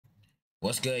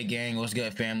What's good, gang? What's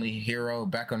good, family? Hero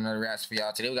back on another reaction for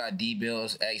y'all. Today we got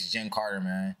Billz x Jenn Carter,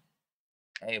 man.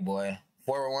 Hey, boy.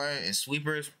 401 and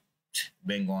sweepers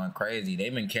been going crazy.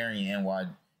 They've been carrying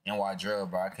NY drill,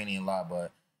 bro. I can't even lie,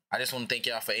 but I just want to thank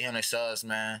y'all for 800 subs,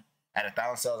 man. At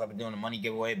 1,000 subs, I've been doing the money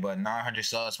giveaway, but 900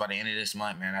 subs by the end of this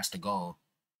month, man. That's the goal.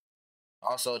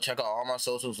 Also, check out all my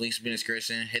socials, links in the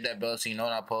description. Hit that bell so you know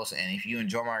when I post. And if you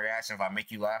enjoy my reaction, if I make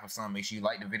you laugh or something, make sure you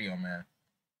like the video, man.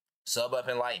 Sub up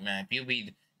and like, man.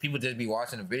 People just be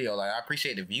watching the video. Like, I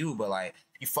appreciate the view, but like,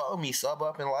 if you follow me, sub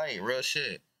up and like, real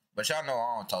shit. But y'all know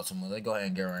I don't talk too much. Let's go ahead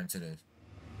and get right into this.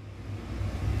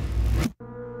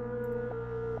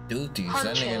 Thootie,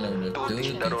 that nigga know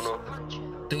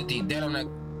the Thootie dead on that.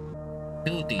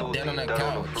 Thootie dead on that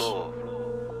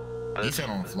couch. He said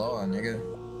on the floor, nigga.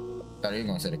 Thought he was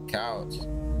gonna say the couch.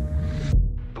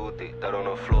 Thootie dead on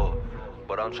the floor.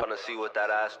 But I'm tryna see what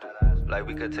that ass do. Like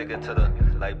we could take it to the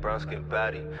like brown skin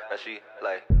baddie. And she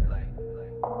like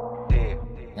damn.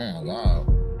 Oh my god.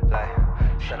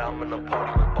 Like said I'm in the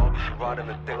party with Bobby. She riding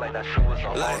the thing like that shit was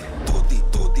on. Like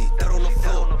Thootie dead on the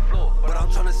floor. But I'm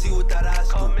tryna see what that ass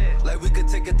do. Like we could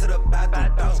take it to the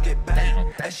bathroom, bounce get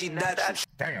baddie. And she that.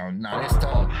 Damn, nah, this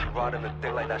tough. She riding the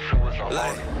thing like that shit was on.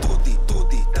 Like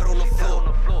Thootie dead on the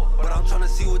floor. But I'm tryna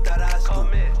see what that ass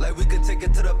do. Like we could take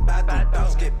it to the bathroom,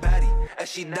 bounce get baddie. And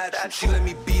she that, she let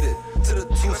me beat it to the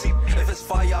Thootie. If it's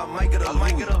fire, I might get a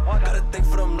Louis. Gotta think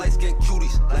for them light skin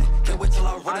cuties. Like, can't wait till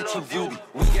I run into beauty.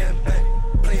 We getting back,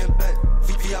 playing back.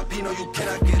 VIP, no, you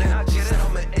cannot get in. She said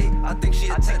I'm an 8, I think she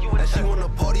a 10. And she wanna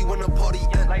party when the party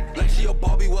end. Like she a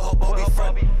Barbie with her Barbie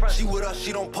friend. She with us,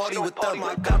 she don't party with them.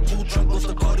 I got 2 trunkles,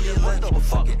 the Cartier lens. But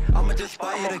fuck it, I'ma just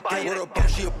buy it again. With her bro,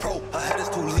 she a pro, her head is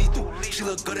too lethal. She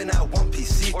look good in that one piece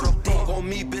see-through. Think on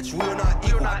me, bitch, we're not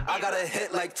equal. I got a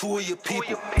hit like 2 of your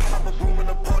people. Pop a broom in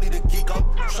the party to geek up.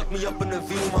 Suck me up in the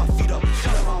view with my feet up. She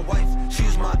like my wife,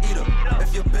 she's my eater.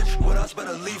 If your bitch with us,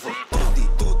 better leave her.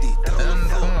 Thootie, that on the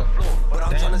floor. But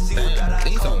I'm tryna see what that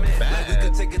ass come in. Like we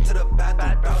could take it to the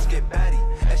bathroom, bounce get baddie.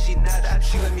 And she that,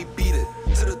 she let me beat it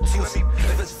to the Thootie.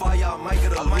 If it's fire, I might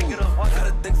get a Louis.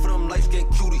 Gotta think for them light skin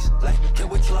cuties. Like, can't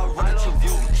wait till I run into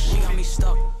beauty. She got me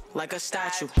stuck like a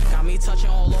statue. Got me touching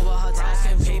all over her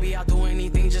tasking. Baby, I'll do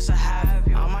anything just to have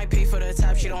it. I might pay for the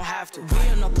tab, she don't have to. We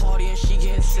in the party and she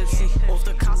getting tipsy. Off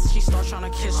the concert, she start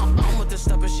trying to kiss me. I'm with the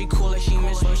step and she cool like she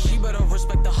miss me. She better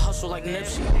respect the hustle like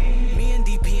Nipsey. Me and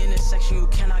DP in this section, you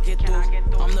cannot get through.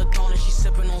 I'm the Don and she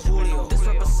sipping on Julio. This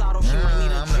reposado, she might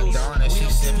need a juice. We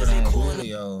them demons ain't cool in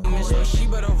the she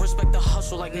better respect the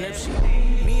hustle like Nipsey.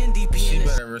 Me and DP in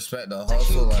this better respect the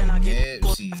hustle like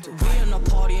Nipsey. We in the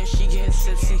party and she getting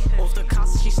tipsy. Off the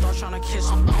concert, she start trying to kiss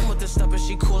me. I'm with the step and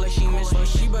she cool like she miss me.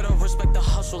 She better respect the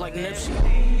hustle like Nipsey.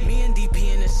 Me and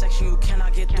DP in this section, you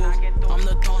cannot get through. I'm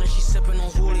the Don and she sipping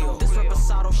on Julio. This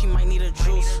reposado, she might need a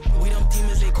juice. We them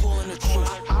demons, they cool in the truth.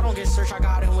 I don't get searched, I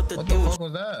got in with the dudes. What the fuck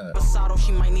was that? Reposado,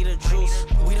 she might need a juice.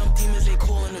 We them demons, they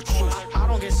cool in the truth. I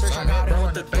don't get searched, I got in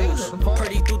with the dudes.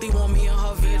 Pretty Thootie want me in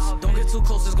her vids. Don't get too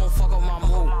close, it's gon' fuck up my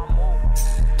mood.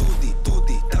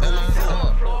 Thootie, that on the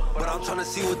floor. But I'm tryna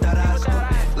see what that ass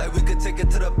do. Like we could take it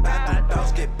to the bathroom,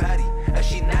 bounce get baddie. And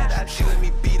she that, she let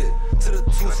me beat it to the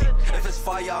Thootie. If it's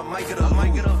fire, I might get a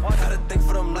Louis. Gotta think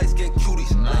for them light skin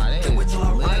cuties. Nah, they can't wait till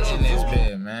I run in this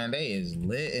bit, man. They is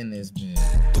lit in this bit.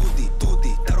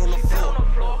 Thootie, that on the floor.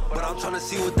 But I'm tryna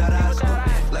see what that ass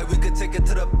do. Like we could take it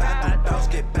to the bathroom, bounce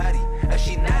get baddie. And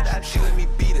she that, she let me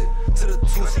beat it to the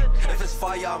Thootie. If it's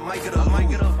fire, I might get a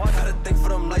Louis. Gotta think for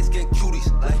them light skin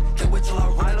cuties. Like, can't wait till I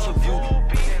run into beauty.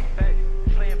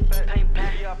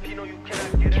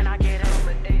 Can I get it?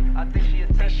 I think she a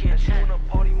 10. She wanna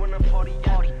party when the party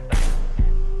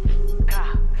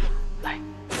Like,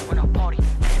 when I party.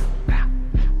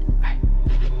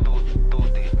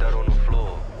 Thootie dead on the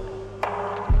floor.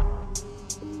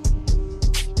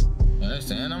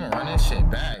 Understand? I'm gonna run this shit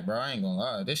back, bro. I ain't gonna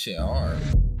lie. This shit hard.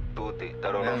 Thootie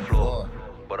dead on the floor.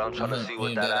 But I'm tryna see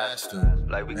what that ass do.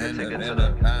 Like we could take it to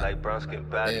the like brown skin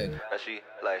baddie. And she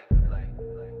like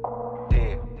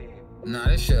damn. Nah,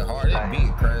 this shit hard. This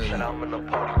beat crazy. Said I'm in the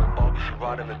party with Bobby. She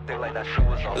riding the thing like that shit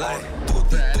was on. Like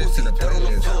Thootie, that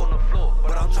on the floor.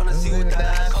 But I'm tryna see what that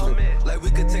ass do. Like we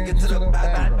could take it to the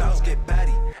bathroom, bounce get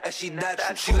baddie. And she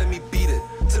that, she let me beat it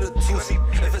to the Thootie.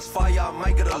 If it's fire, I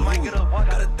might get a Louis.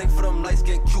 Gotta think for them light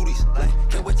skin cuties. Like,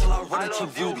 can't wait till I run into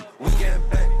beauty. We getting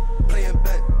back, playing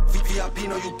back. VIP,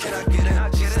 no, you cannot get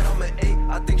in. She said I'm an 8,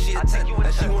 I think she a 10.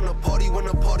 And she wanna party when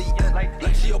the party end.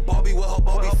 Like she a Barbie with her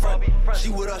Barbie friend. She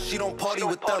with us, she don't party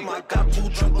with them. I got 2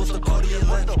 triples, the Cartier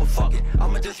lens. But fuck it,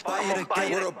 I'ma just buy it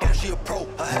again. With her bro, she a pro,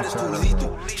 her head is too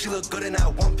lethal. She look good in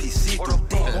that one piece see-through.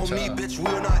 On me, bitch,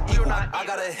 we're not equal. I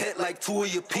got a hit like 2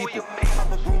 of your people.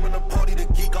 Pop a broom in the party to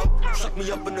geek up. Suck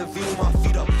me up in the view with my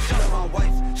feet up. She like my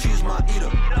wife, she's my eater.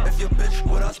 If your bitch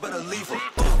with us, better leave her.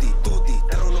 Thootie,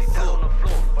 dead on the floor.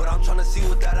 But I'm tryna see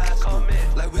what that ass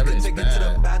do. Like we could take it to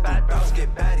the bathroom, bounce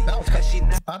get batty. And she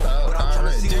but I'm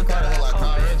tryna see what that ass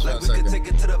do. Like we could take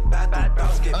it to the bathroom,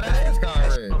 bounce get batty.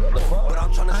 But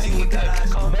I'm tryna see what that ass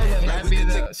do. Like we could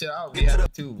take it to the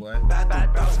too, boy.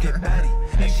 bounce get batty.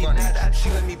 And she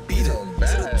let me beat it to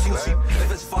the juicy.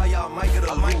 If it's fire, I might get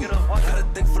a loot. Gotta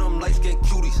think for them light skin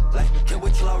cuties. Like can't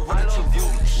wait till I run at your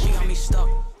view. She got me stuck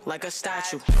like a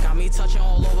statue. Got me touching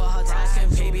all over her tasking.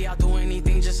 Baby, I'll do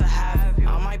anything just to have it.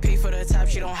 I might pay for the tab,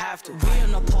 she don't have to. We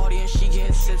in the party and she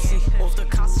getting tipsy. Off the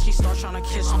concert, she start trying to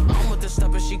kiss me. I'm with the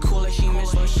step and she cool like she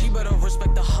miss me. She better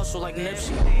respect the hustle like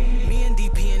Nipsey. Me and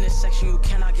DP in this section, you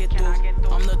cannot get through.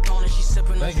 I'm the dawn and she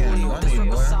sipping the Thootie. This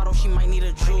reposado, she might need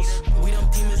a juice. We them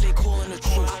demons, they calling the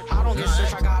truth. I don't get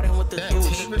search, I got in with the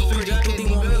dudes. Pretty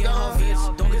Thootie want me in her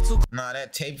vids. Don't get too. Nah,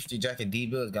 that tapestry jacket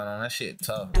D-Billz got on, that shit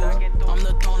tough. I'm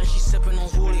the dawn and she sipping on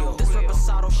Julio. This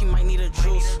reposado, she might need a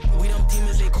juice. We them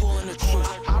demons, they calling the truth.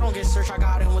 I don't get search, I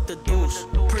got in with the dudes.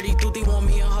 Pretty Thootie want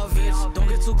me in her vids. Don't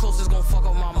get too close, it's gon' fuck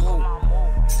up my mood.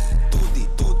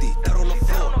 Thootie, dead on the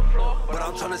floor. But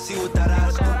I'm tryna see what that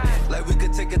ass do. Like we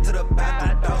could take it to the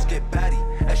bathroom, bounce get batty.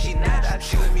 And she natched,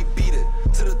 she let me beat it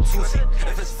to the Thootie.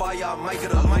 If it's fire, I might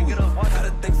get a loot.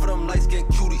 Gotta think for them light skin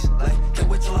cuties. Like can't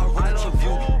wait till I run at your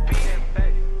view.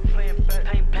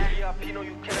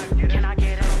 Can I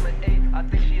get it? I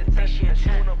think she a 10. She a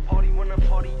 10. When a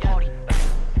party.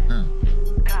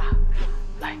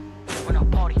 Like, when a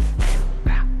party.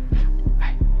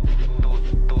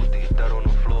 Thootie, dead on the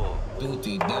floor.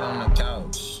 Thootie, dead on the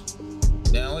couch.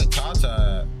 Damn, wait,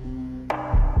 Tata at?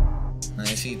 I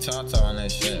ain't see Tata on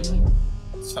that shit, man.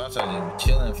 Tata just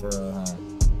chilling for real, huh?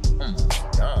 Oh my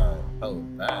god, oh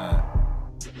bad.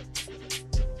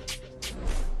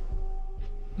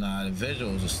 Nah, the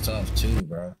visuals is tough too,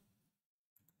 bro.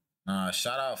 Nah,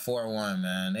 shout out 4-1,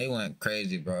 man. They went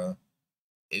crazy, bro.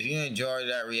 If you enjoyed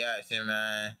that reaction,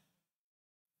 man,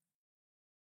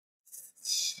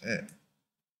 shit.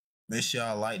 Make sure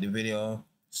y'all like the video.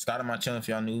 Subscribe to my channel if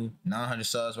y'all new. 900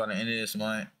 subs by the end of this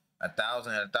month.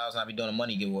 1,000 at 1,000, I'll be doing a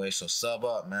money giveaway. So sub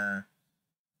up, man.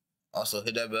 Also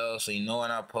hit that bell so you know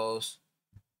when I post.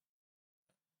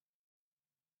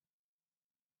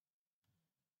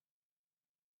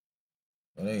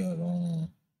 What they got going on?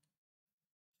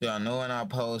 Y'all know when I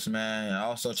post, man. And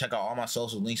also check out all my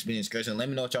social links in the description. Let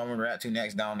me know what y'all want to react to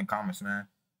next down in the comments, man.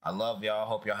 I love y'all.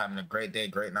 Hope y'all having a great day,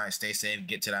 great night. Stay safe.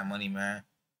 Get to that money, man.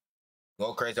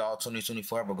 Go crazy all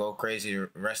 2024, but go crazy the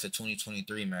rest of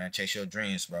 2023, man. Chase your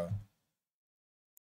dreams, bro.